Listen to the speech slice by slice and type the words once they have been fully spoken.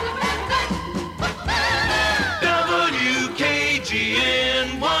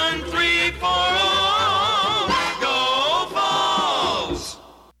WGN 1340. Go Vols!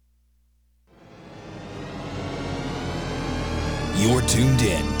 You're tuned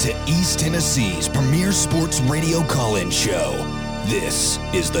in to East Tennessee's premier sports radio call-in show. This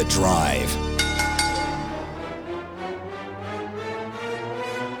is The Drive.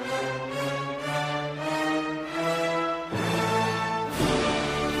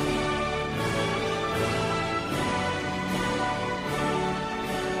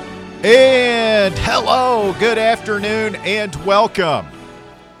 And hello, good afternoon, and welcome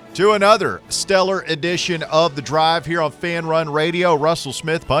to another stellar edition of The Drive here on Fanrun Radio. Russell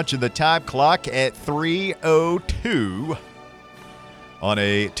Smith punching the time clock at 3:02 on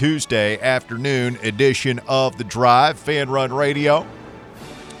a Tuesday afternoon edition of The Drive, Fanrun Radio.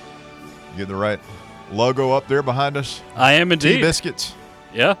 You get the right logo up there behind us? I am indeed. T-Biscuits.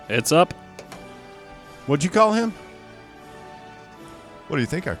 Yeah, it's up. What'd you call him? What do you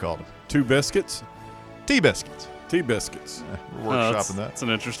think I called them? Two biscuits? T-Biscuits. T-biscuits. We're workshopping that. That's an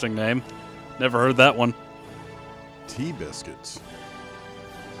interesting name. Never heard that one. T-biscuits.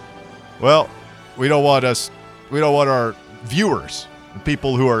 Well, we don't want our viewers, the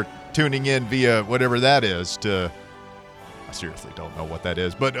people who are tuning in via whatever that is, to. I seriously don't know what that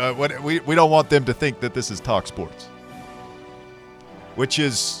is, but we don't want them to think that this is Talk Sports, which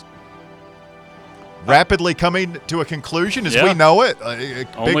is rapidly coming to a conclusion as we know it.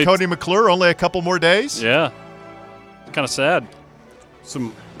 Big Cody McClure, only a couple more days. Yeah. Kind of sad.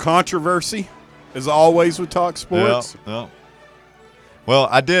 Some controversy, as always with Talk Sports. Yeah. Well,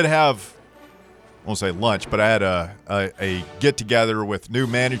 I did have, I won't say lunch, but I had a get-together with new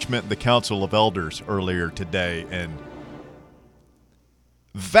management and the Council of Elders earlier today, and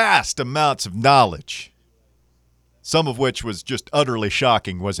vast amounts of knowledge, some of which was just utterly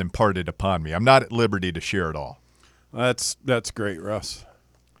shocking, was imparted upon me. I'm not at liberty to share it all. That's great, Russ.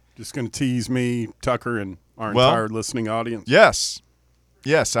 Just going to tease me, Tucker, and our entire listening audience. Yes,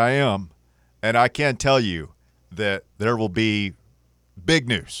 I am. And I can tell you that there will be big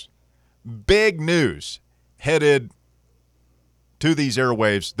news headed to these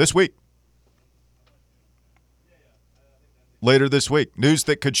airwaves this week. Later this week. News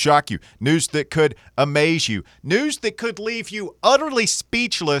that could shock you. News that could amaze you. News that could leave you utterly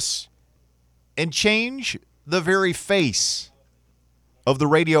speechless and change the very face of the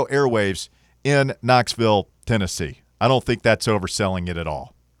radio airwaves in Knoxville, Tennessee. I don't think that's overselling it at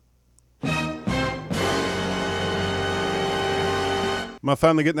all. Am I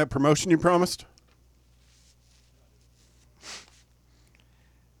finally getting that promotion you promised?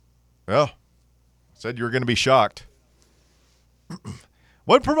 Well, said you were going to be shocked.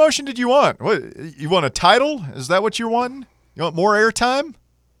 What promotion did you want? What, you want a title? Is that what you're wanting? You want more airtime?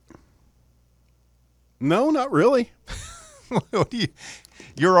 No, not really.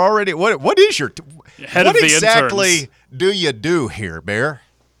 You're already what is your Head what of the exactly interns. do you do here, Bear?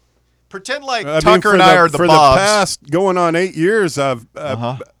 Pretend like Tucker and I are the for Bobs. the past going on 8 years, I've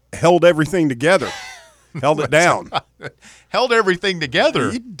held everything together, held it down, Held everything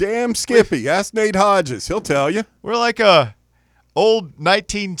together. You damn Skippy. Ask Nate Hodges; he'll tell you. We're like a old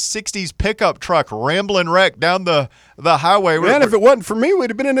 1960s pickup truck rambling wreck down the highway. Man, if it wasn't for me, we'd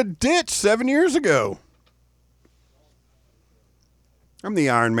have been in a ditch 7 years ago. I'm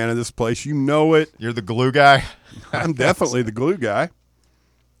the Iron Man of this place. You know it. You're the glue guy. I'm definitely the glue guy.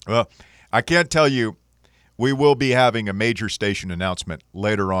 Well, I can't tell you. We will be having a major station announcement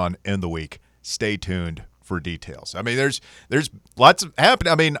later on in the week. Stay tuned for details. I mean, there's lots of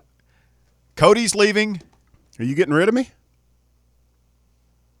happening. I mean, Cody's leaving. Are you getting rid of me?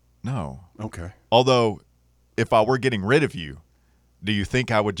 No. Okay. Although, if I were getting rid of you, do you think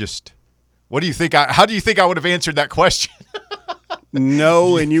I would just? What do you think? How do you think I would have answered that question?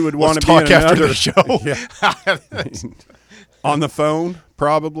 No, and you would want to talk be in after another the show. Yeah. On the phone,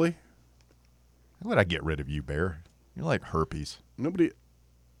 probably. How would I get rid of you, Bear? You're like herpes. Nobody.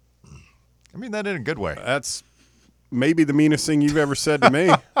 I mean that in a good way. That's maybe the meanest thing you've ever said to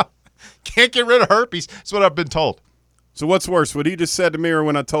me. Can't get rid of herpes. That's what I've been told. So what's worse, what he just said to me or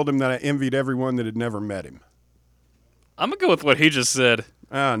when I told him that I envied everyone that had never met him? I'm going to go with what he just said.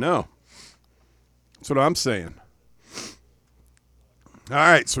 No. That's what I'm saying. All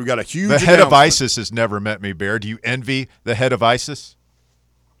right, so we got a huge The head of announcement. ISIS has never met me, Bear. Do you envy the head of ISIS?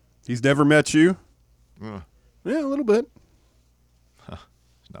 He's never met you? Yeah, a little bit.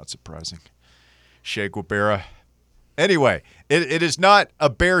 It's not surprising. Che Guevara. Anyway, it is not a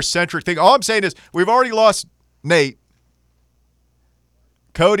Bear-centric thing. All I'm saying is we've already lost Nate.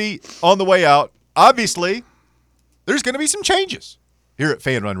 Cody on the way out. Obviously, there's going to be some changes here at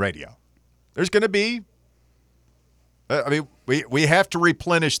Fanrun Radio. There's going to be I mean, we have to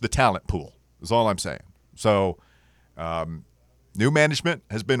replenish the talent pool is all I'm saying. So new management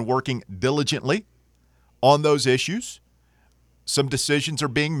has been working diligently on those issues. Some decisions are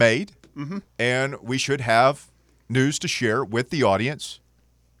being made, and we should have news to share with the audience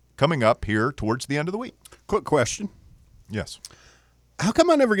coming up here towards the end of the week. Quick question. Yes. How come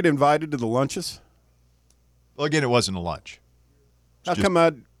I never get invited to the lunches? Well, again, it wasn't a lunch. How come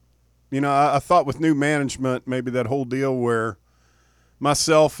I thought with new management, maybe that whole deal where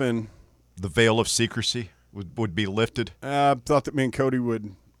myself and the veil of secrecy would be lifted. I thought that me and Cody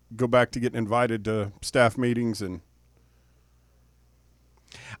would go back to getting invited to staff meetings and.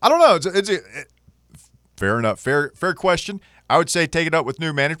 I don't know. It's fair enough. Fair question. I would say take it up with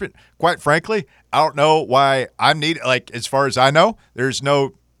new management. Quite frankly, I don't know why I'm needed. Like, as far as I know, there's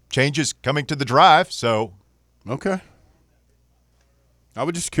no changes coming to the drive. So, okay. I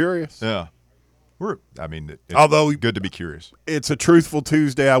was just curious. Yeah. It's although good to be curious. It's a truthful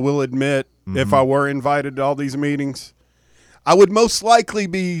Tuesday, I will admit. If I were invited to all these meetings, I would most likely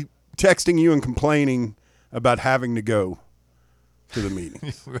be texting you and complaining about having to go to the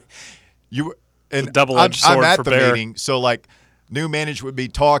meetings. Double-edged sword I'm at for the Bear. meeting, so like new management would be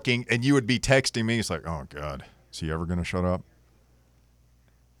talking and you would be texting me. It's like, oh God, is he ever going to shut up?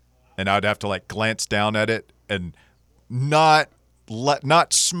 And I'd have to like glance down at it and not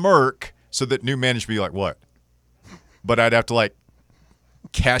smirk so that new management would be like, what? But I'd have to like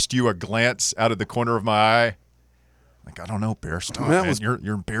cast you a glance out of the corner of my eye. Like, I don't know, Bear, stop, man.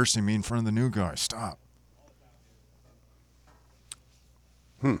 You're embarrassing me in front of the new guy. Stop.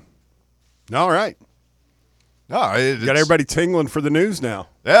 All right. No, Got everybody tingling for the news now.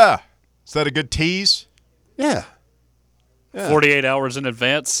 Yeah. Is that a good tease? Yeah. 48 hours in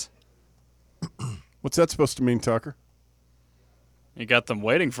advance. What's that supposed to mean, Tucker? You got them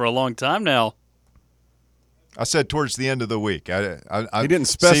waiting for a long time now. I said towards the end of the week. I He didn't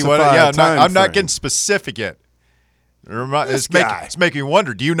specify a time I'm not frame. getting specific yet. This guy. It's making me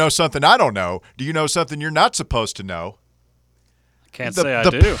wonder, do you know something I don't know? Do you know something you're not supposed to know? Can't say I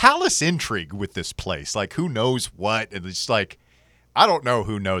the do. palace intrigue with this place, like who knows what, and it's like I don't know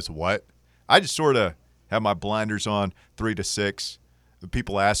who knows what. I just sort of have my blinders on 3 to 6. The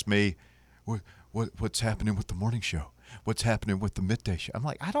people ask me, what's happening with the morning show? What's happening with the midday show? I'm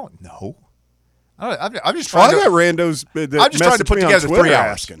like, I don't know. I'm just trying. I got randos. That I'm just trying to put message me on together Twitter 3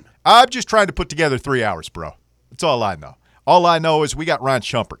 hours. asking. I'm just trying to put together 3 hours, bro. That's all I know. All I know is we got Ryan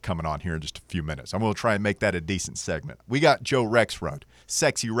Schumpert coming on here in just a few minutes. I'm going to try and make that a decent segment. We got Joe Rexroad,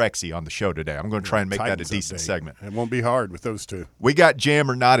 Sexy Rexy, on the show today. I'm going to try and make that a decent segment. It won't be hard with those two. We got Jam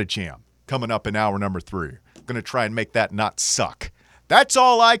or Not a Jam coming up in hour number 3. I'm going to try and make that not suck. That's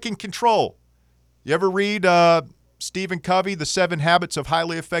all I can control. You ever read Stephen Covey, The 7 Habits of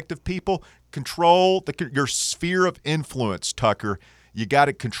Highly Effective People? Control your sphere of influence, Tucker. You got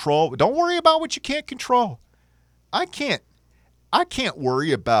to control. Don't worry about what you can't control. I can't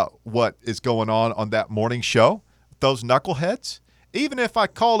worry about what is going on that morning show with those knuckleheads. Even if I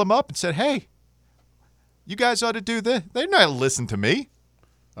called them up and said, hey, you guys ought to do this, they're not going to listen to me.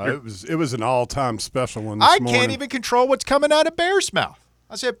 It was an all-time special one this morning. I can't even control what's coming out of Bear's mouth.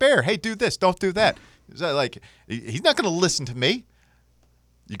 I said, Bear, hey, do this, don't do that. Is that like, he's not going to listen to me.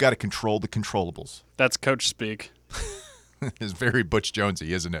 You got to control the controllables. That's coach speak. It's very Butch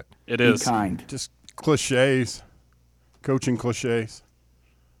Jonesy, isn't it? It is. Just cliches. Coaching cliches.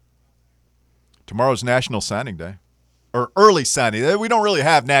 Tomorrow's National Signing Day. Or early signing. We don't really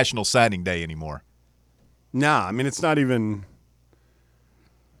have National Signing Day anymore. Nah, I mean, it's not even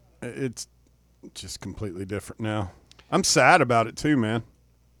 – it's just completely different now. I'm sad about it too, man.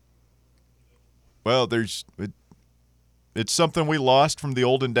 Well, it's something we lost from the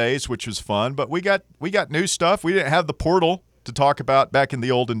olden days, which was fun. But we got new stuff. We didn't have the portal to talk about back in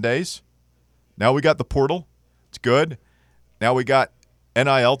the olden days. Now we got the portal. It's good. Now we got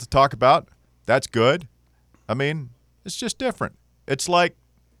NIL to talk about. That's good. I mean, it's just different. It's like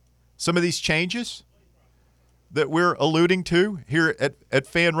some of these changes that we're alluding to here at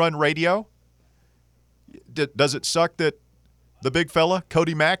Fanrun Radio. Does it suck that the big fella,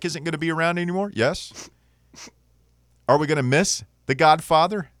 Cody Mack, isn't going to be around anymore? Yes. Are we going to miss the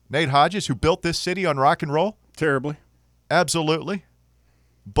Godfather, Nate Hodges, who built this city on rock and roll? Terribly. Absolutely.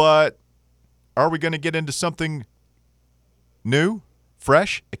 But are we going to get into something new,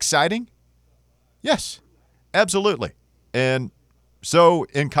 fresh, exciting? Yes, absolutely. And so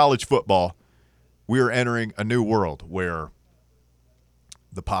in college football, we are entering a new world where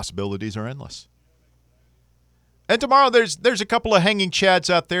the possibilities are endless. And tomorrow there's a couple of hanging chads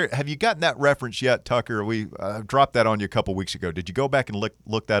out there. Have you gotten that reference yet, Tucker? We dropped that on you a couple weeks ago. Did you go back and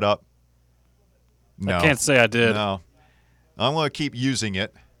look that up? No. I can't say I did. No. I'm going to keep using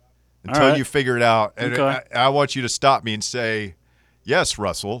it until right. you figure it out. And Okay. I want you to stop me and say, yes,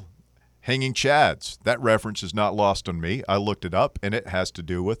 Russell, hanging chads. That reference is not lost on me. I looked it up, and it has to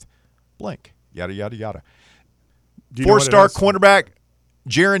do with blank, yada, yada, yada. Do you know what it 4-star has to do? cornerback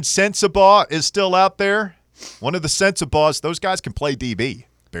Jaron Sensabaugh is still out there. One of the Sensabaughs, those guys can play DB.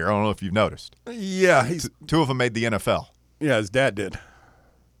 Bear, I don't know if you've noticed. Yeah, Two of them made the NFL. yeah, his dad did.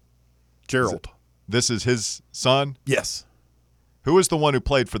 Gerald. This is his son. Yes. Who was the one who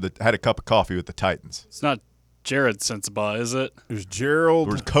played had a cup of coffee with the Titans? It's not Jared Sensabaugh, is it? There's Gerald.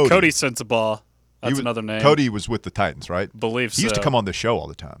 It was Cody. Cody Sensabaugh. That's was, another name. Cody was with the Titans, right? Believe He used to so. come on the show all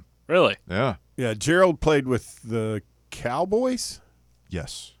the time. Really? Yeah. Yeah, Gerald played with the Cowboys.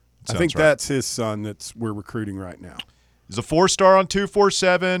 Yes. I think right. that's his son we're recruiting right now. He's a 4-star on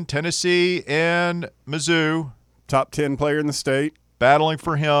 247, Tennessee and Mizzou. Top 10 player in the state. Battling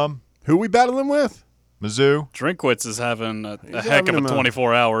for him. Who we battling with? Mizzou. Drinkwitz is having a heck having of him a a-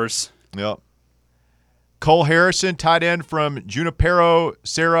 24 hours. Yep. Cole Harrison, tight end from Junipero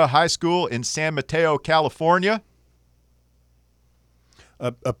Serra High School in San Mateo, California.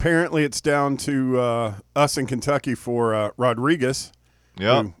 Apparently, it's down to us in Kentucky for Rodriguez.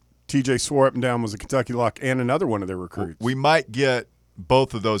 Yep. who TJ swore up and down was a Kentucky lock and another one of their recruits. We might get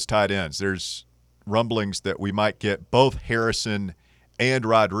both of those tight ends. There's rumblings that we might get both Harrison and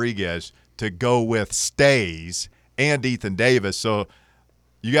Rodriguez to go with Stays and Ethan Davis. So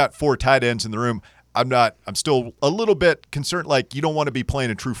you got 4 tight ends in the room. I'm still a little bit concerned. Like, you don't want to be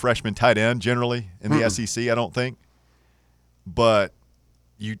playing a true freshman tight end generally in the SEC, I don't think. But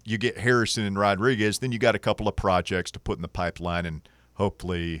you get Harrison and Rodriguez, then you got a couple of projects to put in the pipeline, and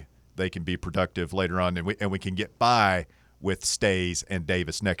hopefully they can be productive later on, and we can get by with Stays and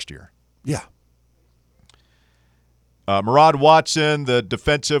Davis next year. Yeah. Murad Watson, the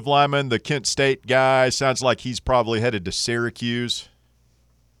defensive lineman, the Kent State guy, sounds like he's probably headed to Syracuse.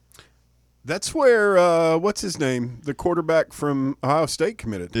 That's where, what's his name? The quarterback from Ohio State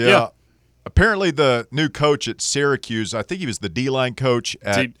committed. Yeah. Apparently the new coach at Syracuse, I think he was the D-line coach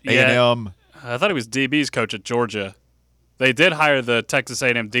at A&M. I thought he was DB's coach at Georgia. They did hire the Texas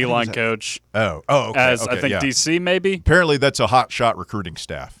A&M D-line coach Oh, okay. as, okay, I think, yeah. DC maybe. Apparently that's a hot shot recruiting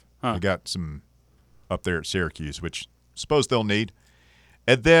staff. Huh. They got some up there at Syracuse, which I suppose they'll need.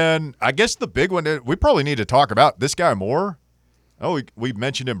 And then I guess the big one we probably need to talk about, this guy more. Oh, we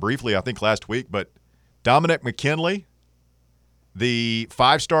mentioned him briefly, I think, last week, but Dominic McKinley, the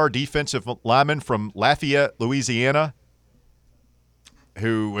 5-star defensive lineman from Lafayette, Louisiana,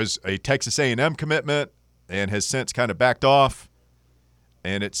 who was a Texas A&M commitment and has since kind of backed off.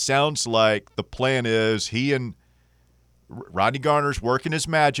 And it sounds like the plan is he and Rodney Garner's working his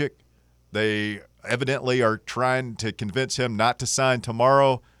magic. They evidently are trying to convince him not to sign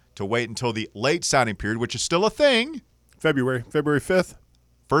tomorrow, to wait until the late signing period, which is still a thing. February 5th.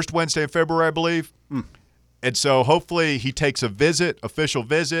 First Wednesday in February, I believe. And so hopefully he takes official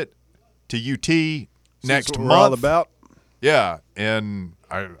visit to UT next what month. we're all about. Yeah, and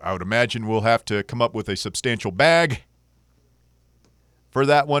I would imagine we'll have to come up with a substantial bag for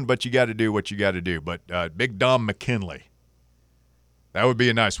that one, but you got to do what you got to do. But Big Dom McKinley, that would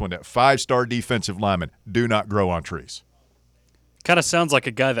be a nice one. That 5-star defensive lineman, do not grow on trees. Kind of sounds like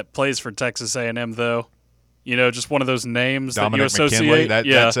a guy that plays for Texas A&M, though. You know, just one of those names Dominic that you associate. McKinley, that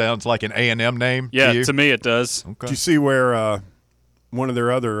yeah, sounds like an A&M name yeah. to you? To me, it does. Okay. Did you see where one of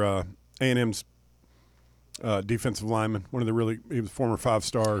their other A&M's defensive linemen, he was a former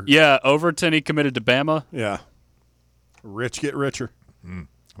 5-star. Yeah, Overton, he committed to Bama. Yeah. Rich get richer. How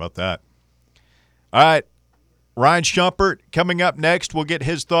about that? All right. Ryan Schumpert coming up next. We'll get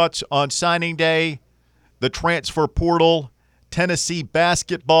his thoughts on signing day, the transfer portal, Tennessee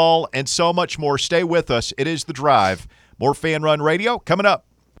basketball, and so much more. Stay with us. It is The Drive. More Fan Run Radio coming up.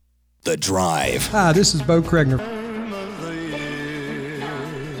 The Drive. Hi, this is Bo Kregner.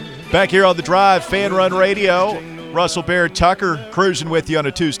 Back here on The Drive, Fan Run Radio. Russell Baird Tucker cruising with you on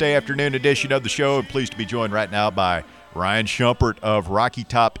a Tuesday afternoon edition of the show. I'm pleased to be joined right now by Ryan Schumpert of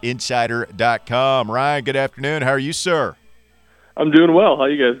RockyTopInsider.com. Ryan, good afternoon. How are you, sir? I'm doing well. How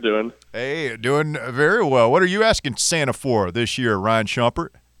you guys doing? Hey, doing very well. What are you asking Santa for this year, Ryan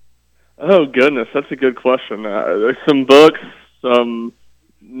Schumpert? Oh goodness, that's a good question. There's some books, and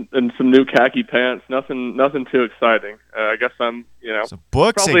some new khaki pants. Nothing too exciting. I guess I'm, Some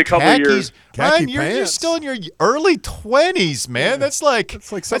books probably and a couple khakis. years. Khaki Ryan, you're pants? still in your early 20s, man. That's like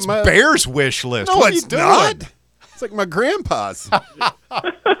something that's I- Bear's wish list. No, what are you it's doing? not. It's like my grandpa's.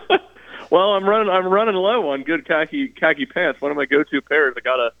 Well, I'm running low on good khaki pants. One of my go-to pairs, I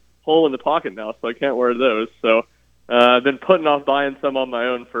got a hole in the pocket now, so I can't wear those. So I've been putting off buying some on my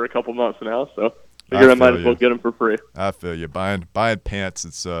own for a couple months now. So Figured I might feel as well you. get them for free. I feel you. Buying pants,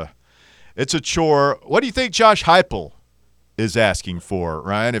 it's a chore. What do you think Josh Heupel is asking for,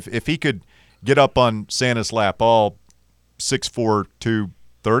 Ryan? If he could get up on Santa's lap, all 6'4",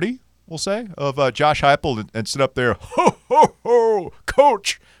 230, we'll say, of Josh Heupel and sit up there, ho, ho, ho,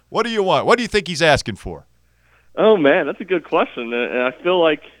 coach, what do you want? What do you think he's asking for? Oh, man, that's a good question. And I feel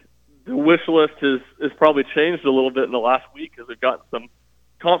like the wish list has probably changed a little bit in the last week because we've gotten some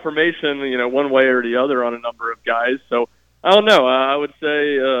confirmation, one way or the other on a number of guys. So I don't know. I would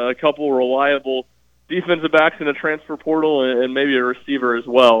say a couple reliable defensive backs in the transfer portal and maybe a receiver as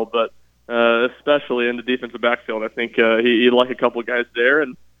well. But especially in the defensive backfield, I think he'd like a couple of guys there.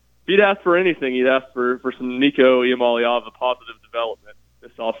 And if he'd ask for anything, he'd ask for some Nico Iamaleava positive development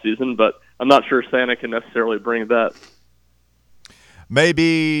this offseason. But I'm not sure Santa can necessarily bring that.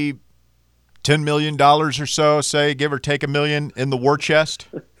 Maybe $10 million or so, say, give or take $1 million in the war chest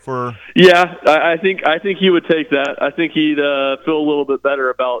for. Yeah, I think he would take that. I think he'd feel a little bit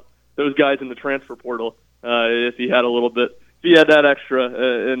better about those guys in the transfer portal if he had a little bit. If he had that extra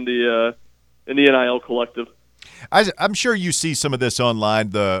in the NIL collective. I'm sure you see some of this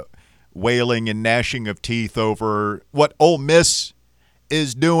online, the wailing and gnashing of teeth over what Ole Miss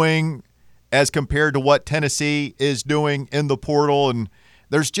is doing as compared to what Tennessee is doing in the portal, and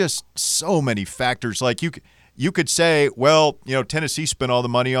there's just so many factors. Like you could say, well, Tennessee spent all the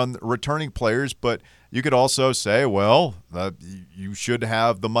money on returning players, but you could also say, well, you should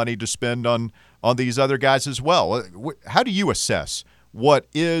have the money to spend on these other guys as well. How do you assess what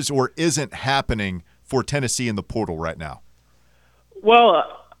is or isn't happening for Tennessee in the portal right now?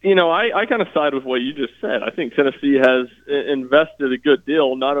 Well, I kind of side with what you just said. I think Tennessee has invested a good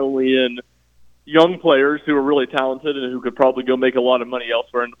deal, not only in young players who are really talented and who could probably go make a lot of money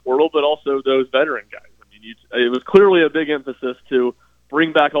elsewhere in the portal, but also those veteran guys. I mean, it was clearly a big emphasis to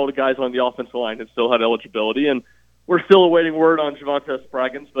bring back all the guys on the offensive line that still had eligibility, and we're still awaiting word on Javonte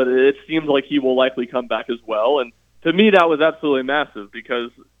Spraggins, but it seems like he will likely come back as well. And to me, that was absolutely massive because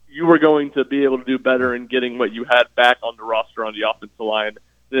you were going to be able to do better in getting what you had back on the roster on the offensive line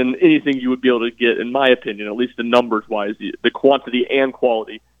than anything you would be able to get, in my opinion, at least the numbers-wise, the quantity and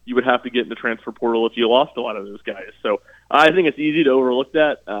quality you would have to get in the transfer portal if you lost a lot of those guys. So I think it's easy to overlook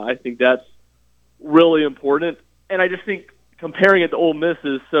that. I think that's really important. And I just think comparing it to Ole Miss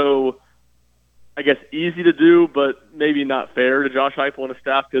is so, I guess, easy to do, but maybe not fair to Josh Heupel and his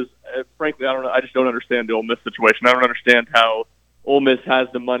staff because, frankly, I just don't understand the Ole Miss situation. I don't understand how Ole Miss has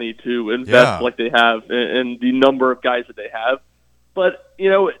the money to invest like they have and the number of guys that they have. But,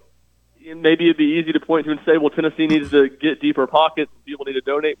 maybe it'd be easy to point to and say, well, Tennessee needs to get deeper pockets. People need to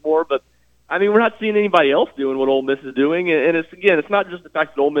donate more. But, I mean, we're not seeing anybody else doing what Ole Miss is doing. And it's not just the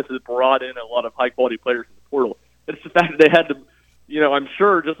fact that Ole Miss has brought in a lot of high-quality players in the portal. It's the fact that they had to, I'm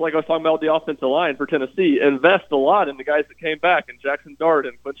sure, just like I was talking about with the offensive line for Tennessee, invest a lot in the guys that came back, and Jackson Dart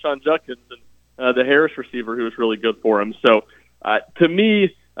and Quinshon Judkins and the Harris receiver who was really good for him. So, to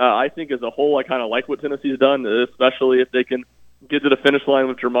me, I think as a whole, I kind of like what Tennessee's done, especially if they can get to the finish line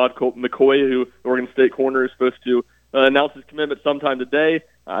with Jermod McCoy, who the Oregon State corner is supposed to announce his commitment sometime today.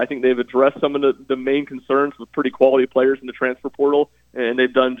 I think they've addressed some of the main concerns with pretty quality players in the transfer portal, and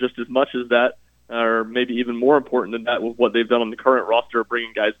they've done just as much as that, or maybe even more important than that with what they've done on the current roster of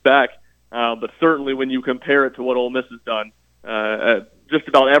bringing guys back. But certainly when you compare it to what Ole Miss has done, just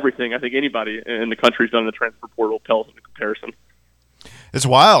about everything I think anybody in the country's done in the transfer portal pales in comparison. It's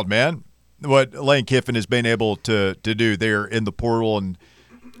wild, man, what Lane Kiffin has been able to do there in the portal. And,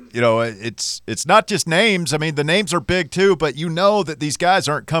 it's not just names. I mean, the names are big too, but that these guys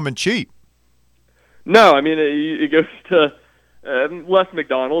aren't coming cheap. No, I mean, it goes to Les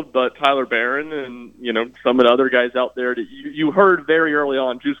McDonald, but Tyler Barron and, some of the other guys out there that you heard very early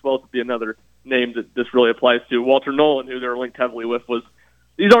on. Juice Wells would be another name that this really applies to. Walter Nolan, who they're linked heavily with,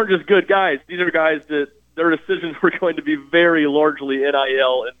 these aren't just good guys. These are guys that their decisions were going to be very largely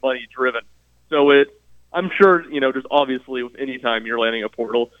NIL and money driven. So I'm sure, just obviously with any time you're landing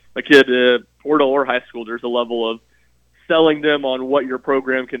a kid, portal or high school, there's a level of selling them on what your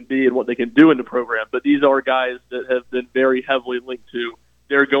program can be and what they can do in the program. But these are guys that have been very heavily linked to.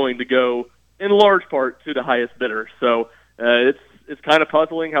 They're going to go in large part to the highest bidder. So it's kind of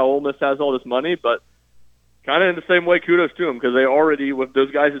puzzling how Ole Miss has all this money, but kind of in the same way, kudos to them because they already, with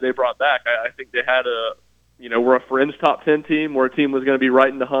those guys that they brought back, I think they had we're a fringe top 10 team where a team was going to be right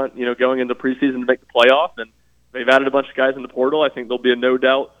in the hunt, going into preseason to make the playoff, and they've added a bunch of guys in the portal. I think they'll be a no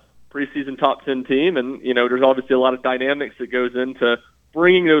doubt preseason top 10 team, and there's obviously a lot of dynamics that goes into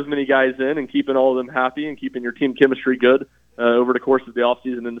bringing those many guys in and keeping all of them happy and keeping your team chemistry good over the course of the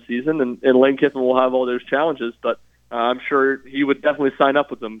offseason and the season. And Lane Kiffin will have all those challenges, but I'm sure he would definitely sign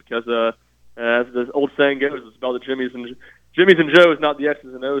up with them because As the old saying goes, it's about the Jimmys and Joes, not the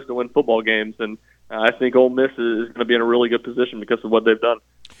X's and O's to win football games. And I think Ole Miss is going to be in a really good position because of what they've done.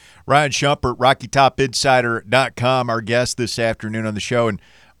 Ryan Schumpert, RockyTopInsider.com, our guest this afternoon on the show. And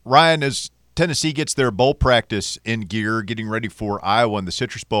Ryan, as Tennessee gets their bowl practice in gear, getting ready for Iowa and the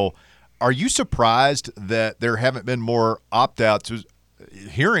Citrus Bowl, are you surprised that there haven't been more opt-outs?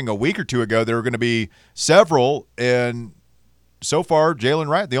 Hearing a week or two ago there were going to be several, and so far Jalen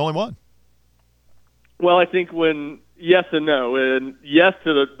Wright, the only one. Well, I think yes and no. And yes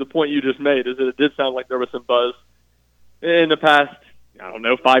to the point you just made is that it did sound like there was some buzz in the past,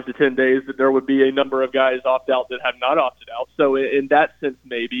 5 to 10 days that there would be a number of guys opt out that have not opted out. So in that sense,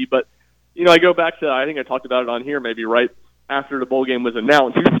 maybe. But, I go back to, I think I talked about it on here maybe right after the bowl game was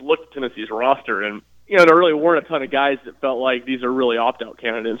announced. You just looked at Tennessee's roster, and, there really weren't a ton of guys that felt like these are really opt-out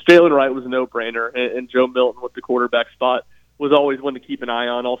candidates. Jalen Wright was a no-brainer, and Joe Milton with the quarterback spot was always one to keep an eye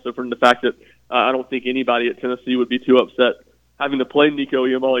on, also from the fact that I don't think anybody at Tennessee would be too upset having to play Nico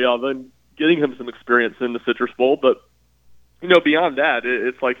Iamaleava and getting him some experience in the Citrus Bowl. But, beyond that,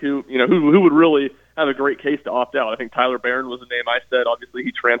 it's like who would really have a great case to opt out. I think Tyler Barron was the name I said. Obviously,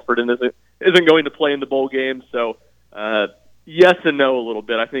 he transferred and isn't going to play in the bowl game. So, yes and no a little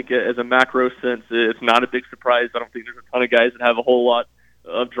bit. I think as a macro sense, it's not a big surprise. I don't think there's a ton of guys that have a whole lot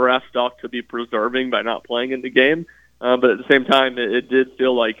of draft stock to be preserving by not playing in the game. But at the same time, it did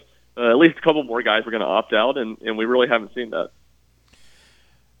feel like at least a couple more guys were going to opt out, and we really haven't seen that.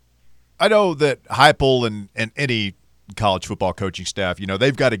 I know that Heupel and any college football coaching staff,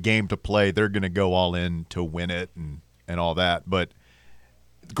 they've got a game to play. They're going to go all in to win it and all that. But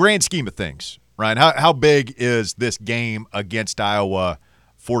the grand scheme of things, Ryan, how big is this game against Iowa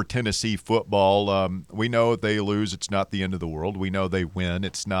for Tennessee football? We know if they lose, it's not the end of the world. We know they win.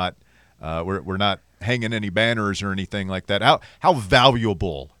 It's not we're not hanging any banners or anything like that. How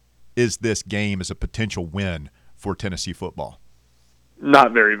valuable is this game as a potential win for Tennessee football?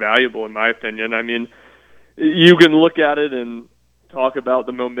 Not very valuable, in my opinion. I mean, you can look at it and talk about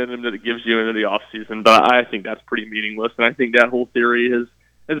the momentum that it gives you into the offseason, but I think that's pretty meaningless, and I think that whole theory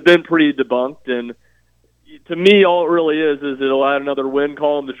has been pretty debunked. And to me, all it really is it'll add another win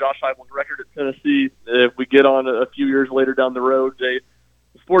column to Josh Heupel's record at Tennessee. If we get on a few years later down the road, the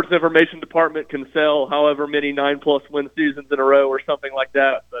sports information department can sell however many 9+ win seasons in a row or something like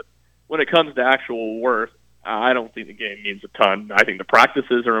that. But when it comes to actual worth, I don't think the game means a ton. I think the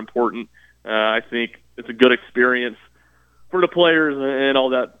practices are important. I think it's a good experience for the players and all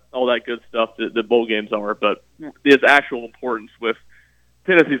that good stuff that bowl games are. But its actual importance with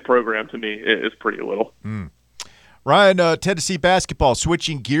Tennessee's program, to me, is pretty little. Ryan, Tennessee basketball,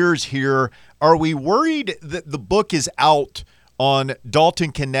 switching gears here. Are we worried that the book is out on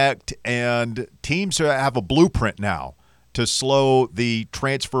Dalton Connect and teams have a blueprint now to slow the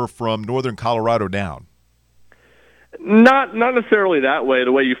transfer from Northern Colorado down? Not necessarily that way,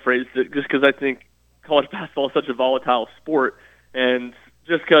 the way you phrased it, just because I think college basketball is such a volatile sport, and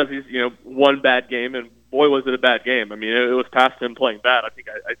just because he's one bad game, and boy was it a bad game. I mean, it was past him playing bad. I think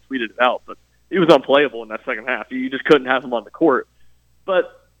I tweeted it out, but he was unplayable in that second half. You just couldn't have him on the court.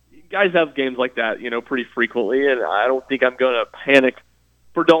 But guys have games like that, pretty frequently, and I don't think I'm going to panic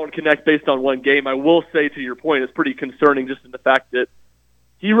for Dalton Connect based on one game. I will say, to your point, it's pretty concerning just in the fact that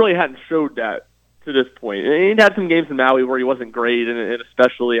he really hadn't showed that to this point. And he'd had some games in Maui where he wasn't great, and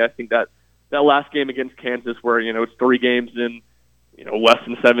especially I think that last game against Kansas where, it's 3 games in, less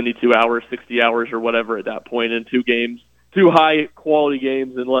than 72 hours, 60 hours or whatever at that point, and 2 high-quality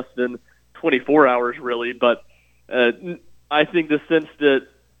games in less than 24 hours, really. But I think the sense that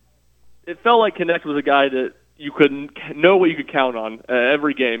it felt like Connect was a guy that you couldn't know what you could count on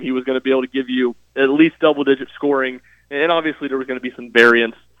every game. He was going to be able to give you at least double-digit scoring, and obviously there was going to be some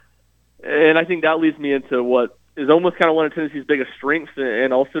variance. And I think that leads me into what is almost kind of one of Tennessee's biggest strengths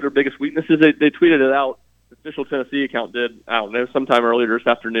and also their biggest weaknesses. They tweeted it out. The official Tennessee account did, I don't know, sometime earlier this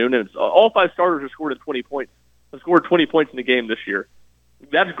afternoon, and it's all 5 starters have scored 20 points. Have scored 20 points in the game this year.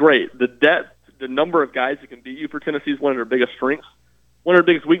 That's great. The depth, the number of guys that can beat you for Tennessee is one of their biggest strengths. One of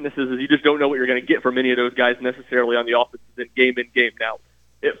their biggest weaknesses is you just don't know what you're going to get from any of those guys necessarily on the offense game in, game out.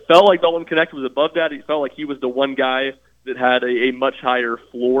 It felt like Dalton Connect was above that. It felt like he was the one guy that had a much higher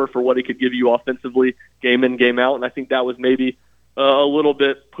floor for what he could give you offensively game in, game out. And I think that was maybe a little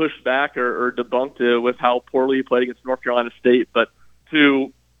bit pushed back or debunked with how poorly he played against North Carolina State. But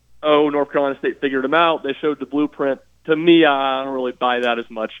North Carolina State figured him out. They showed the blueprint. To me, I don't really buy that as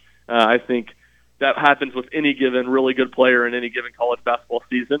much. I think that happens with any given really good player in any given college basketball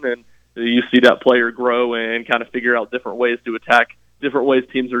season, and you see that player grow and kind of figure out different ways to attack, different ways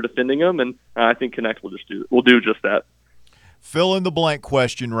teams are defending them, and I think Connect will do just that. Fill in the blank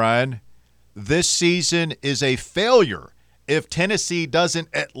question, Ryan. this season is a failure if Tennessee doesn't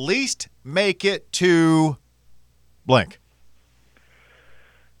at least make it to blank?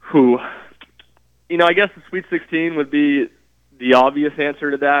 Who? I guess the Sweet 16 would be the obvious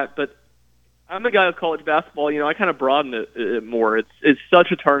answer to that, but I'm a guy with college basketball. I kind of broaden it more. It's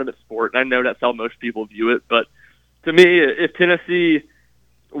such a tournament sport, and I know that's how most people view it, but to me, if Tennessee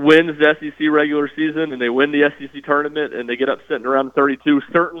wins the SEC regular season and they win the SEC tournament and they get upset in around 32,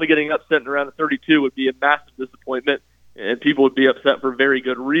 certainly getting upset in around 32 would be a massive disappointment, and people would be upset for very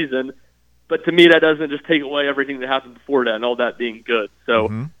good reason. But to me, that doesn't just take away everything that happened before that and all that being good.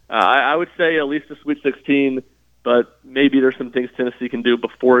 So I would say at least the Sweet 16, but maybe there's some things Tennessee can do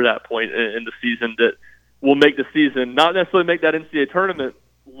before that point in the season that will make the season, not necessarily make that NCAA tournament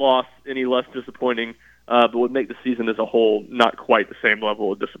loss any less disappointing, but would make the season as a whole not quite the same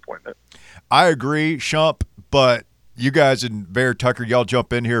level of disappointment. I agree, Shump, but you guys and Bear Tucker, y'all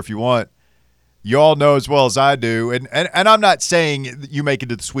jump in here if you want. You all know as well as I do, and I'm not saying you make it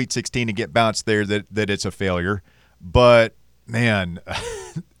to the Sweet 16 and get bounced there that it's a failure, but, man,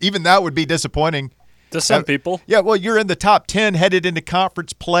 even that would be disappointing. To some people. Yeah, well, you're in the top 10 headed into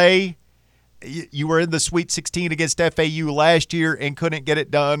conference play. You were in the Sweet 16 against FAU last year and couldn't get it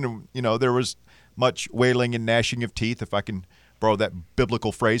done. There was much wailing and gnashing of teeth, if I can borrow that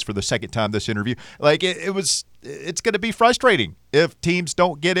biblical phrase for the second time this interview. Like, it's going to be frustrating if teams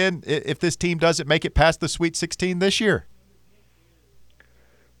don't get in, if this team doesn't make it past the Sweet 16 this year.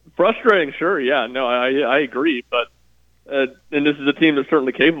 Frustrating, sure, yeah. No, I agree, but and this is a team that's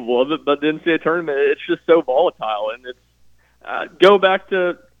certainly capable of it, but the NCAA tournament, it's just so volatile, and it's go back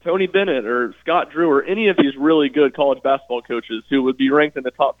to Tony Bennett or Scott Drew or any of these really good college basketball coaches who would be ranked in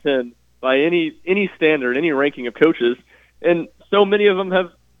the top 10 by any standard, any ranking of coaches, and so many of them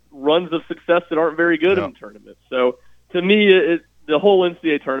have runs of success that aren't very good in the tournament. So to me, the whole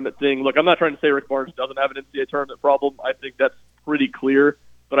NCAA tournament thing, look, I'm not trying to say Rick Barnes doesn't have an NCAA tournament problem. I think that's pretty clear,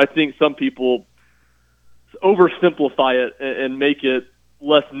 but I think some people oversimplify it and make it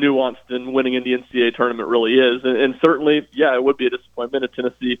less nuanced than winning in the NCAA tournament really is. And certainly, yeah, it would be a disappointment if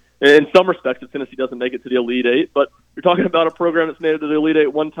Tennessee, in some respects, if Tennessee doesn't make it to the Elite Eight. But you're talking about a program that's made it to the Elite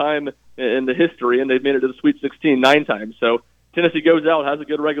Eight one time in the history, and they've made it to the Sweet 16 9 times. So Tennessee goes out, has a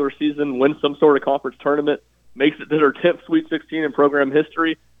good regular season, wins some sort of conference tournament, makes it to their 10th Sweet 16 in program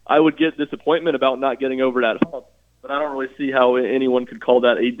history. I would get disappointment about not getting over that hump, but I don't really see how anyone could call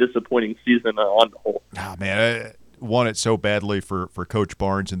that a disappointing season on the whole. Oh, man, I want it so badly for Coach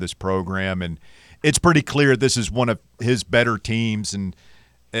Barnes in this program, and it's pretty clear this is one of his better teams, and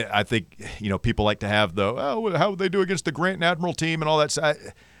I think, people like to have how would they do against the Grant and Admiral team and all that stuff.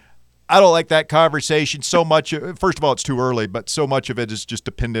 I don't like that conversation so much. First of all, it's too early, but so much of it is just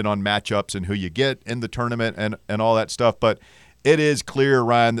dependent on matchups and who you get in the tournament and all that stuff. But it is clear,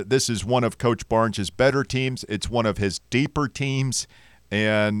 Ryan, that this is one of Coach Barnes' better teams. It's one of his deeper teams,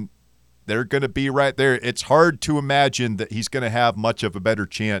 and they're going to be right there. It's hard to imagine that he's going to have much of a better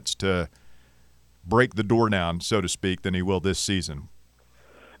chance to break the door down, so to speak, than he will this season.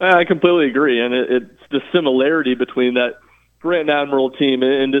 I completely agree, and it's the similarity between that Grant and Admiral team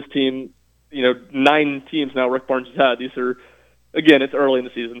and this team. 9 teams now Rick Barnes has had. These are, again, it's early in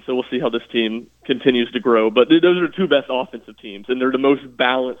the season, so we'll see how this team continues to grow. But those are the 2 best offensive teams, and they're the most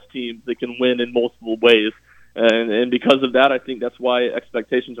balanced teams that can win in multiple ways. And because of that, I think that's why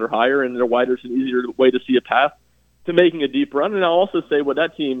expectations are higher, and they're wider. It's an easier way to see a path to making a deep run. And I'll also say what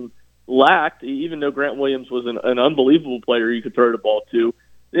that team lacked, even though Grant Williams was an unbelievable player you could throw the ball to,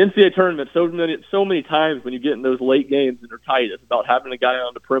 the NCAA tournament, so many times when you get in those late games and they're tight, it's about having a guy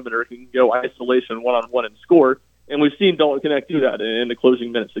on the perimeter who can go isolation one-on-one and score. And we've seen Dalton Connect do that in the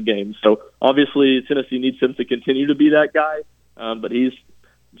closing minutes of games. So obviously Tennessee needs him to continue to be that guy. But he's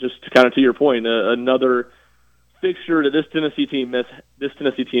just kind of to your point, another fixture that this Tennessee team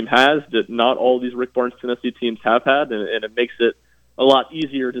has that not all these Rick Barnes Tennessee teams have had, and it makes it a lot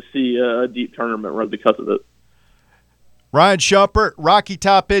easier to see a deep tournament run because of it. Ryan Schumpert,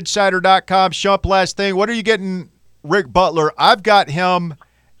 RockyTopInsider.com. Shump, last thing. What are you getting Rick Butler? I've got him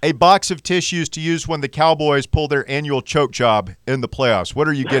a box of tissues to use when the Cowboys pull their annual choke job in the playoffs. What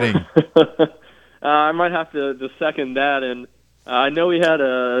are you getting? I might have to second that. And I know he had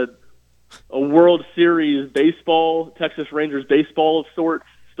a World Series baseball, Texas Rangers baseball of sorts,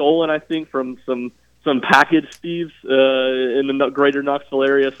 stolen, I think, from some package thieves in the greater Knoxville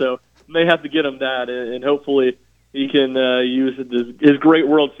area. So may have to get him that, and hopefully he can use his great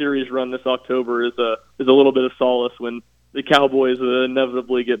World Series run this October as a little bit of solace when the Cowboys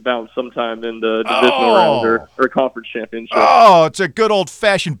inevitably get bounced sometime in the divisional round or conference championship. Oh, it's a good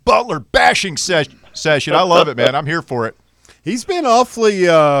old-fashioned Butler bashing session. I love it, man. I'm here for it. He's been awfully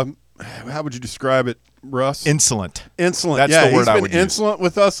how would you describe it, Russ? Insolent. Insolent. That's yeah, the word he's I been would use. insolent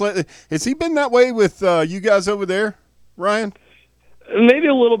with us lately. Has he been that way with you guys over there, Ryan? Maybe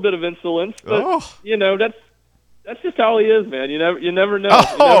a little bit of insolence, but that's just how he is, man. You never know. You never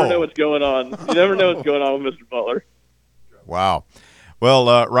know what's going on. You never know what's going on with Mr. Butler. Wow.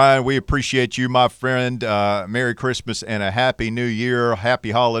 Well, Ryan, we appreciate you, my friend. Merry Christmas and a Happy New Year,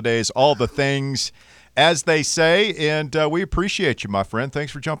 Happy Holidays, all the things, as they say, and we appreciate you, my friend.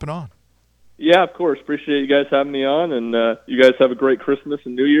 Thanks for jumping on. Yeah, of course. Appreciate you guys having me on, and you guys have a great Christmas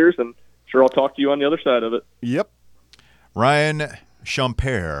and New Year's, and sure I'll talk to you on the other side of it. Yep. Ryan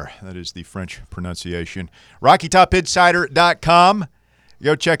Schumpert, that is the French pronunciation. RockyTopInsider.com.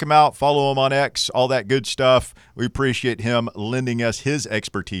 Go check him out. Follow him on X, all that good stuff. We appreciate him lending us his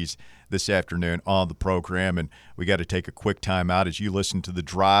expertise this afternoon on the program. And we got to take a quick time out as you listen to The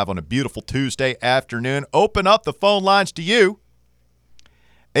Drive on a beautiful Tuesday afternoon. Open up the phone lines to you.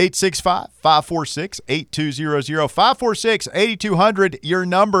 865-546-8200. 546-8200, your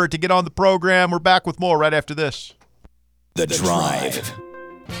number to get on the program. We're back with more right after this. The Drive.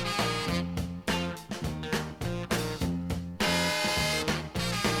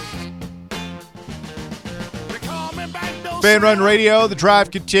 Fanrun Radio, The Drive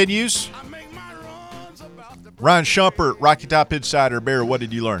continues. Ryan Schumpert, Rocky Top Insider. Bear, what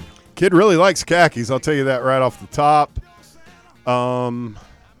did you learn? Kid really likes khakis. I'll tell you that right off the top.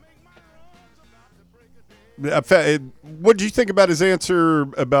 What did you think about his answer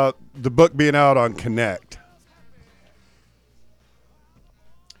about the book being out on Connect?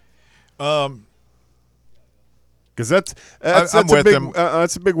 Because that's I'm with him.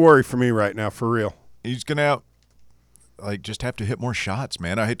 That's a big worry for me right now, for real. He's going to just have to hit more shots,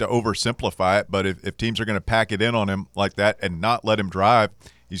 man. I hate to oversimplify it, but if teams are going to pack it in on him like that and not let him drive,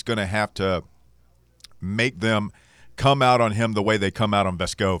 he's going to have to make them come out on him the way they come out on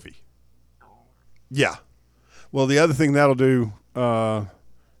Vescovi. Yeah. Well, the other thing that'll do,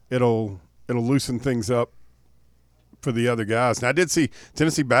 it'll loosen things up for the other guys. Now, I did see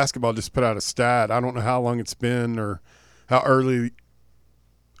Tennessee basketball just put out a stat. I don't know how long it's been or how early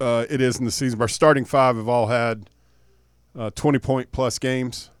it is in the season. But our starting five have all had 20-point-plus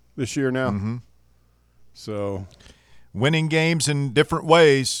games this year now. Mm-hmm. So, winning games in different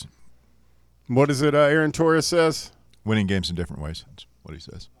ways. What is it Aaron Torres says? Winning games in different ways. That's what he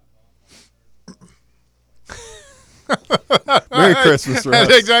says. Merry Christmas, Russ.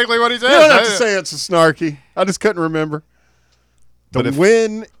 That's exactly what he said. You don't have to say it's a snarky. I just couldn't remember. To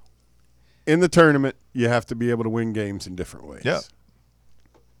win in the tournament, you have to be able to win games in different ways. Yeah.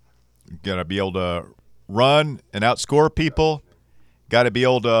 You got to be able to run and outscore people. Got to be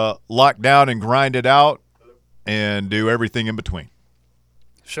able to lock down and grind it out and do everything in between.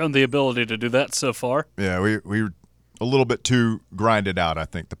 Shown the ability to do that so far. Yeah, we were a little bit too grinded out, I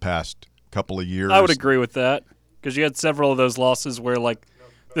think, the past couple of years. I would agree with that because you had several of those losses where, like,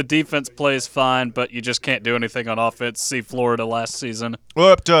 the defense plays fine, but you just can't do anything on offense. See Florida last season.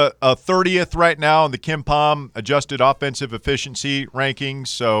 We're up to 30th right now in the Kim Palm adjusted offensive efficiency rankings.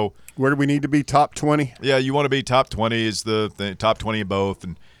 So where do we need to be? Top 20? Yeah, you want to be top 20 is the top 20 in both.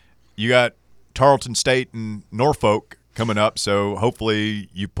 And you got Tarleton State and Norfolk coming up, so hopefully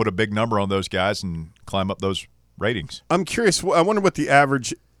you put a big number on those guys and climb up those ratings. I'm curious. I wonder what the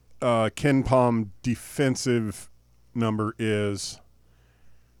average Ken Palm defensive number is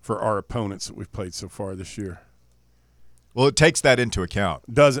for our opponents that we've played so far this year. Well, it takes that into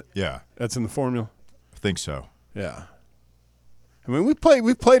account. Does it? Yeah. That's in the formula? I think so. Yeah. I mean, we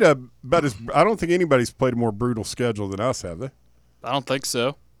played about as – I don't think anybody's played a more brutal schedule than us, have they? I don't think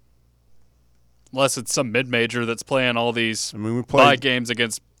so. Unless it's some mid-major that's playing all these we bye games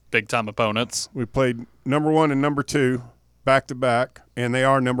against big-time opponents. We played number 1 and number 2 back-to-back, and they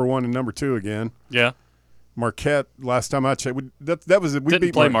are number 1 and number 2 again. Yeah. Marquette, last time I checked, we didn't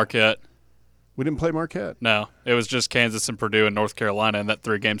beat play Marquette. We didn't play Marquette? No. It was just Kansas and Purdue and North Carolina in that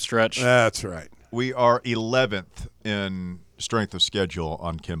 3-game stretch. That's right. We are 11th in strength of schedule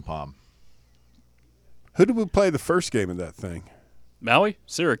on Kim Palm. Who did we play the first game of that thing? Maui?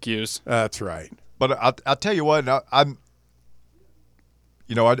 Syracuse. That's right. But I'll tell you what, I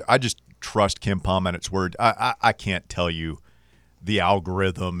just trust Kim Palm at its word. I can't tell you the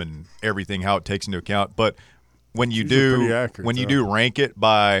algorithm and everything, how it takes into account. But when you do rank it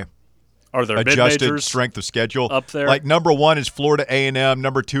by are there adjusted strength of schedule up there? Like number 1 is Florida A&M,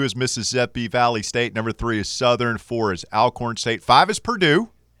 number 2 is Mississippi Valley State, number 3 is Southern, 4 is Alcorn State, 5 is Purdue.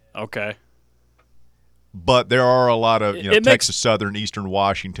 Okay. But there are a lot of Texas Southern, Eastern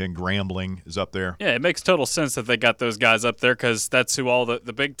Washington, Grambling is up there. Yeah, it makes total sense that they got those guys up there because that's who all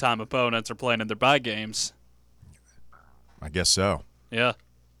the big-time opponents are playing in their bye games. I guess so. Yeah.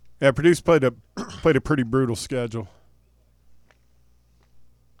 Yeah, Purdue's played a pretty brutal schedule.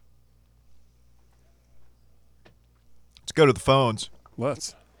 Let's go to the phones.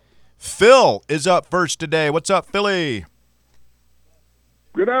 Let's. Phil is up first today. What's up, Philly?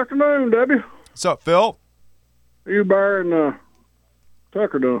 Good afternoon, Debbie. What's up, Phil? You, Bear, and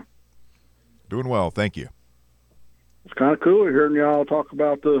Tucker doing? Doing well, thank you. It's kind of cool hearing y'all talk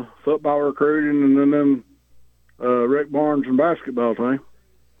about the football recruiting and then Rick Barnes and basketball thing.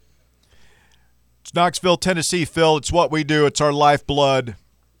 It's Knoxville, Tennessee, Phil. It's what we do. It's our lifeblood.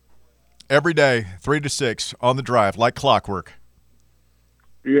 Every day, 3 to 6 on the drive, like clockwork.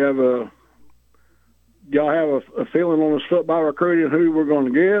 Y'all have a feeling on this football recruiting who we're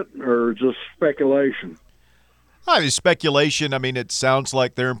going to get, or just speculation? I mean, speculation. I mean, it sounds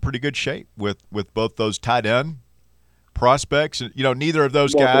like they're in pretty good shape with both those tight end prospects. You know, neither of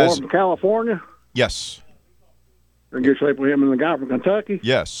those The guys. one from California? Yes. They're in good shape with him and the guy from Kentucky?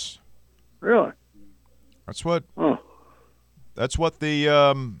 Yes. Really? That's what. Oh. That's what the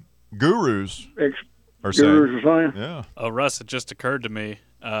gurus are Gurus saying. are saying? Yeah. Oh, Russ, it just occurred to me.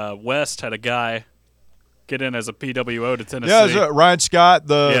 West had a guy get in as a PWO to Tennessee. Yeah, is it Ryan Scott,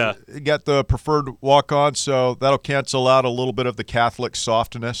 he got the preferred walk-on, so that'll cancel out a little bit of the Catholic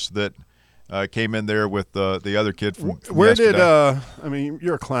softness that came in there with the other kid from Where yesterday. did I mean,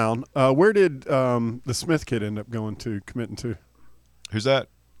 you're a clown. Where did the Smith kid end up committing to? Who's that?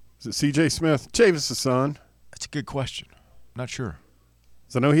 Is it C.J. Smith? Chavis' son. That's a good question. Not sure.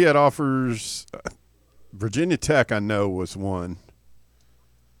 So I know he had offers. Virginia Tech, I know, was one.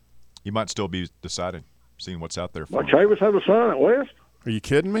 You might still be deciding, seeing what's out there for Well, him. Chavis has a son at West? Are you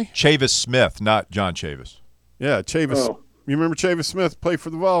kidding me? Chavis Smith, not John Chavis. Yeah, Chavis. Oh. You remember Chavis Smith played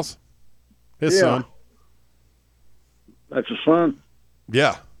for the Vols? His Yeah. son. That's his son?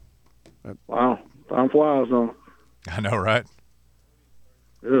 Yeah. Wow. Time flies, though. I know, right?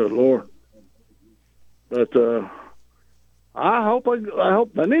 Good Lord. But I hope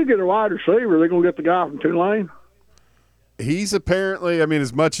they need to get a wide receiver. They're going to get the guy from Tulane. He's apparently, I mean,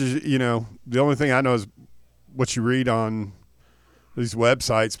 as much as, you know, the only thing I know is what you read on these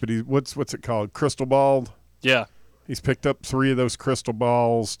websites, but what's it called? Crystal balled? Yeah. He's picked up 3 of those crystal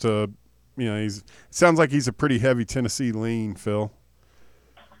balls to, you know, it sounds like he's a pretty heavy Tennessee lean, Phil.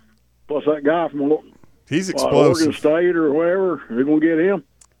 Plus that guy from He's Oregon explosive. State or wherever, they're going to get him.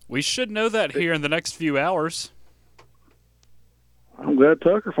 We should know that here in the next few hours. I'm glad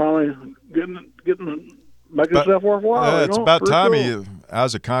Tucker finally making himself worthwhile. It's about time he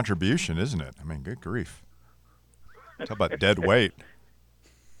has a contribution, isn't it? I mean, good grief. Talk about dead weight.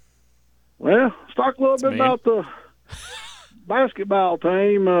 Well, let's talk a little bit mean. about the basketball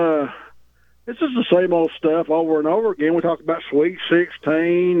team. It's just the same old stuff over and over again. We talk about Sweet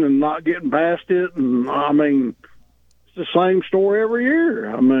 16 and not getting past it, and I mean, it's the same story every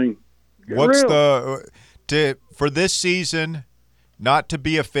year. I mean, What's real. for this season not to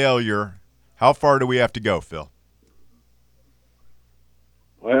be a failure? How far do we have to go, Phil?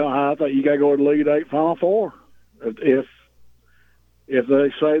 Well, I think you got to go to the League 8 Final Four. If they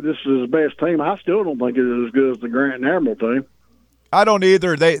say this is the best team, I still don't think it is as good as the Grant and Admiral team. I don't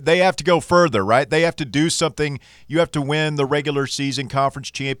either. They have to go further, right? They have to do something. You have to win the regular season conference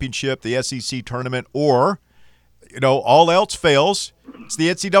championship, the SEC tournament, or, you know, all else fails. It's the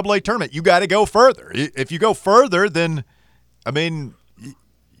NCAA tournament. You got to go further. If you go further, then, I mean,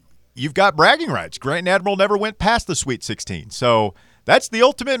 you've got bragging rights. Grant and Admiral never went past the Sweet 16. So that's the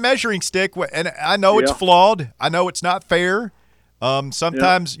ultimate measuring stick. And I know it's flawed. I know it's not fair.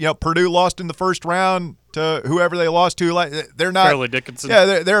 Sometimes, you know, Purdue lost in the first round to whoever they lost to. Like, they're not. Fairleigh Dickinson.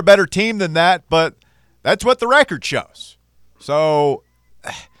 Yeah, they're a better team than that, but that's what the record shows. So,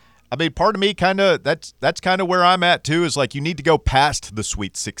 I mean, part of me kind of that's kind of where I'm at too. Is like you need to go past the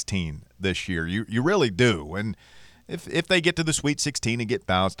Sweet 16 this year. You really do. And if they get to the Sweet 16 and get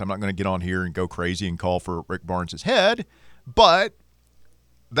bounced, I'm not going to get on here and go crazy and call for Rick Barnes' head, but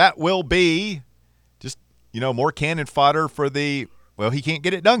that will be just, you know, more cannon fodder for the, well, he can't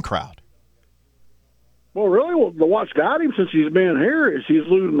get it done crowd. Well, really, what's got him since he's been here is he's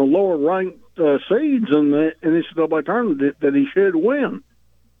losing the lower ranked seeds in the NCAA tournament that he should win.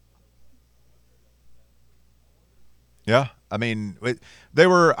 Yeah, I mean, they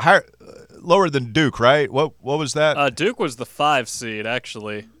were higher, lower than Duke, right? What was that? Duke was the 5 seed,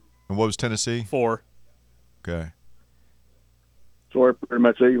 actually. And what was Tennessee? 4. Okay. So we're pretty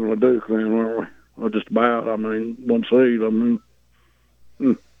much even with Duke then, weren't we? Well, just about. I mean, 1 seed. I mean,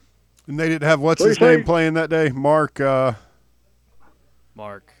 And they didn't have what's So his you name say- playing that day? Mark, the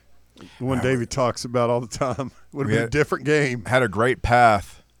Mark. one Davey talks about all the time. Would have We been a had- different game. Had a great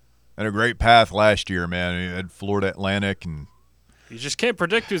path. Last year, man. He had Florida Atlantic and You just can't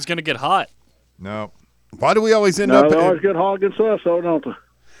predict who's going to get hot. No. Why do we always end No, up? they always get hot against us, though, don't they?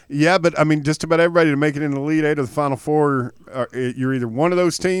 Yeah, but I mean, just about everybody to make it in the Elite Eight or the Final Four, you're either one of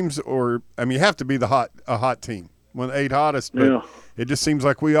those teams, or I mean, you have to be a hot team, one of the 8 hottest. But Yeah. it just seems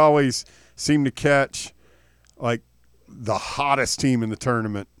like we always seem to catch like the hottest team in the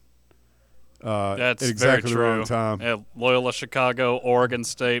tournament. That's at exactly very the true. wrong time. Yeah, Loyola Chicago, Oregon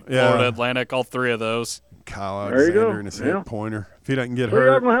State, Yeah. Florida Atlantic, all 3 of those. Kyle There you go. Alexander and his hip pointer. If he doesn't get So y'all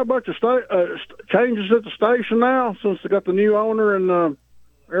hurt, gonna have a bunch of changes at the station now, since they got the new owner and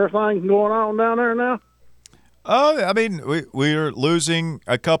everything going on down there now. I mean, we're losing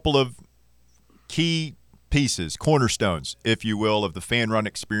a couple of key pieces, cornerstones, if you will, of the fan run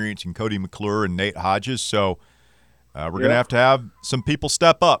experience in Cody McClure and Nate Hodges. So we're going to have some people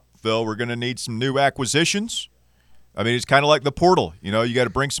step up, Phil. We're going to need some new acquisitions. I mean, it's kind of like the portal. You know, you got to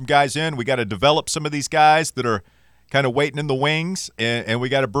bring some guys in. We got to develop some of these guys that are kind of waiting in the wings, and we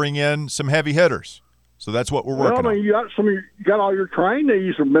got to bring in some heavy hitters. So that's what we're working on. You got all your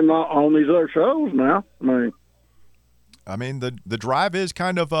trainees have been on these other shows now. I mean, the drive is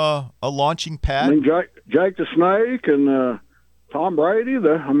kind of a launching pad. I mean, Jake the Snake and Tom Brady.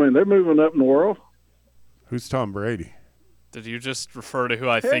 They're moving up in the world. who's Tom Brady? Did you just refer to who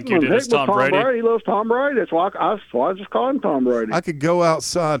I think you did as Tom Brady? He loves Tom Brady. That's why I just call him Tom Brady. I could go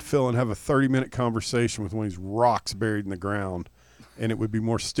outside, Phil, and have a 30-minute conversation with one of these rocks buried in the ground, and it would be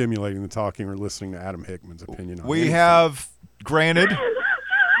more stimulating than talking or listening to Adam Hickman's opinion on We anything. have, granted,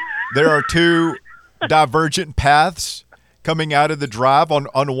 there are 2 divergent paths coming out of the drive. On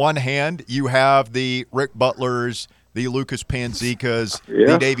one hand, you have the Rick Butlers, the Lucas Panzicas,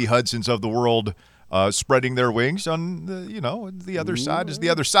 the Davey Hudsons of the world spreading their wings. On the other side is the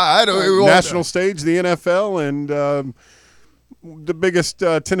other side. National stage, the NFL, and the biggest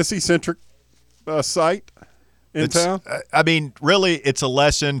Tennessee-centric site in town. I mean, really, it's a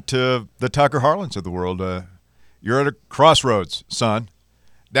lesson to the Tucker Harlans of the world. You're at a crossroads, son.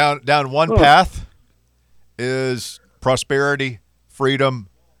 Down one path is prosperity, freedom,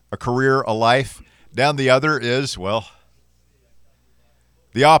 a career, a life. Down the other is, well,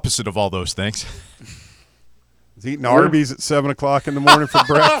 the opposite of all those things. He's eating Arby's at 7 o'clock in the morning for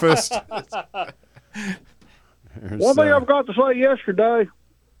breakfast. One thing I forgot to say yesterday.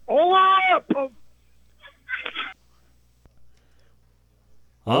 What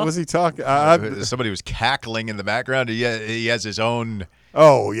was he talking? Somebody was cackling in the background. He has his own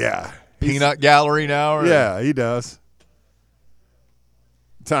peanut gallery now. Or? Yeah, he does.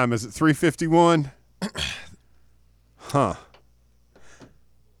 Time is it 3:51? Huh.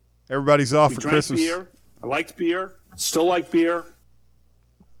 Everybody's off for Christmas. Beer. I liked beer. Still like beer.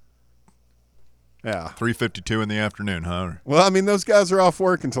 Yeah. 3:52 in the afternoon, huh? Well, I mean, those guys are off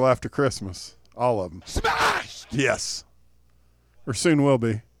work until after Christmas. All of them. Smashed! Yes. Or soon will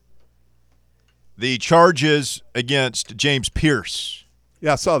be. The charges against James Pierce.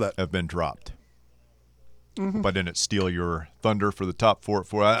 Yeah, I saw that. Have been dropped. Mm-hmm. But didn't it steal your thunder for the top four?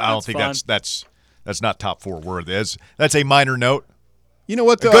 I don't think that's not top 4 worthy. That's a minor note. You know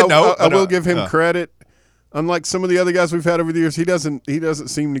what, though? Good note, I will give him credit. Unlike some of the other guys we've had over the years, he doesn't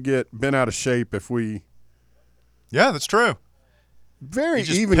seem to get bent out of shape if we. Yeah, that's true. Very he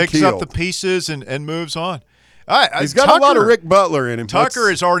just even picks keeled. up the pieces and moves on. He's got a lot of Rick Butler in him. Tucker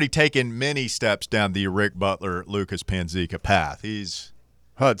has already taken many steps down the Rick Butler, Lucas Panzica path. He's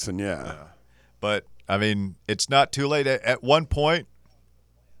Hudson, yeah. But, I mean, it's not too late. At one point,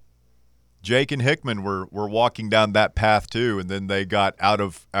 Jake and Hickman were walking down that path too, and then they got out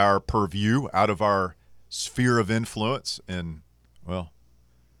of our purview, out of our sphere of influence, and, well,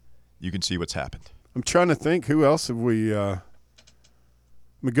 you can see what's happened. I'm trying to think, who else have we I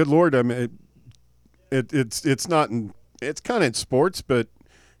mean, good Lord, I mean, it's not in, it's kind of in sports, but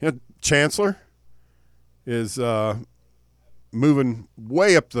Chancellor is moving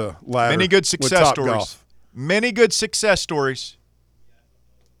way up the ladder. Many good success stories. Golf. Many good success stories.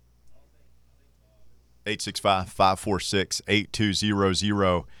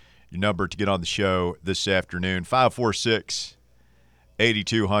 865-546-8200. Your number to get on the show this afternoon.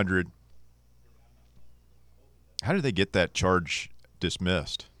 546-8200. How did they get that charge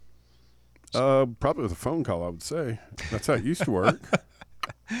dismissed? Probably with a phone call, I would say. That's how it used to work.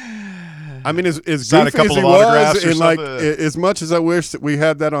 I mean, as Sign a goofy couple as he of autographs was, or and like something. as much as I wish that we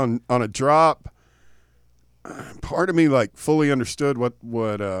had that on a drop, part of me like fully understood what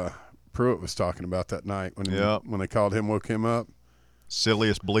Pruitt was talking about that night when they called him, woke him up.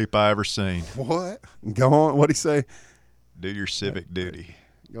 Silliest bleep I ever seen. What? Go on. What'd he say? Do your civic duty.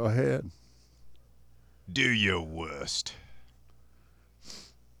 Go ahead. Do your worst.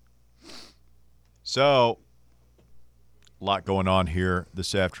 So, A lot going on here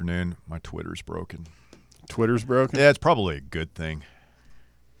this afternoon. My Twitter's broken. Twitter's broken? Yeah, it's probably a good thing.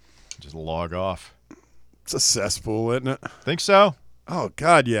 Just log off. It's a cesspool, isn't it? Think so? Oh,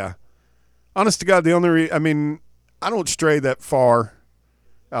 God, yeah. Honest to God, the only I don't stray that far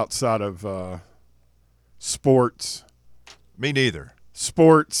outside of sports. Me neither.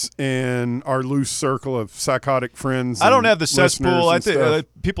 Sports and our loose circle of psychotic friends. I don't have the cesspool. I think think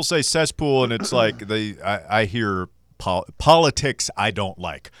people say cesspool, and it's like I hear politics I don't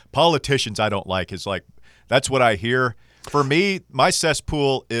like. Politicians I don't like is like that's what I hear. For me, my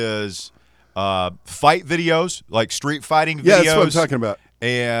cesspool is fight videos, like street fighting videos. Yeah, that's what I'm talking about.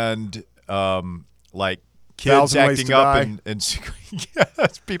 And like kids acting up and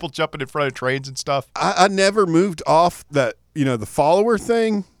yes, people jumping in front of trains and stuff. I never moved off that, the follower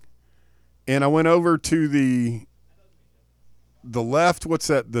thing, and I went over to the left. What's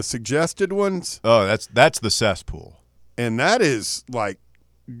that? The suggested ones? Oh, that's the cesspool. And that is like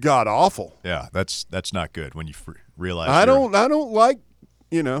god awful. Yeah, that's not good when you realize. I don't like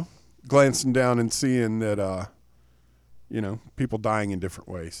glancing down and seeing that people dying in different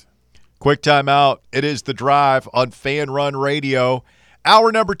ways. Quick timeout. It is The Drive on Fanrun Radio.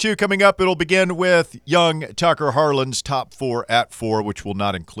 Hour number 2 coming up. It'll begin with young Tucker Harlan's top 4 at 4, which will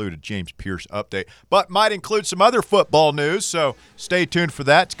not include a James Pierce update, but might include some other football news. So stay tuned for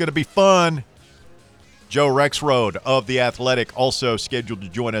that. It's going to be fun. Joe Rexrode of The Athletic also scheduled to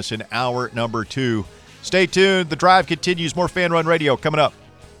join us in hour number 2. Stay tuned. The Drive continues. More Fanrun Radio coming up.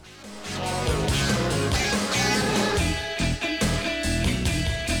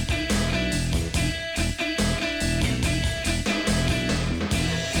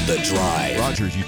 The Drive. Rogers, you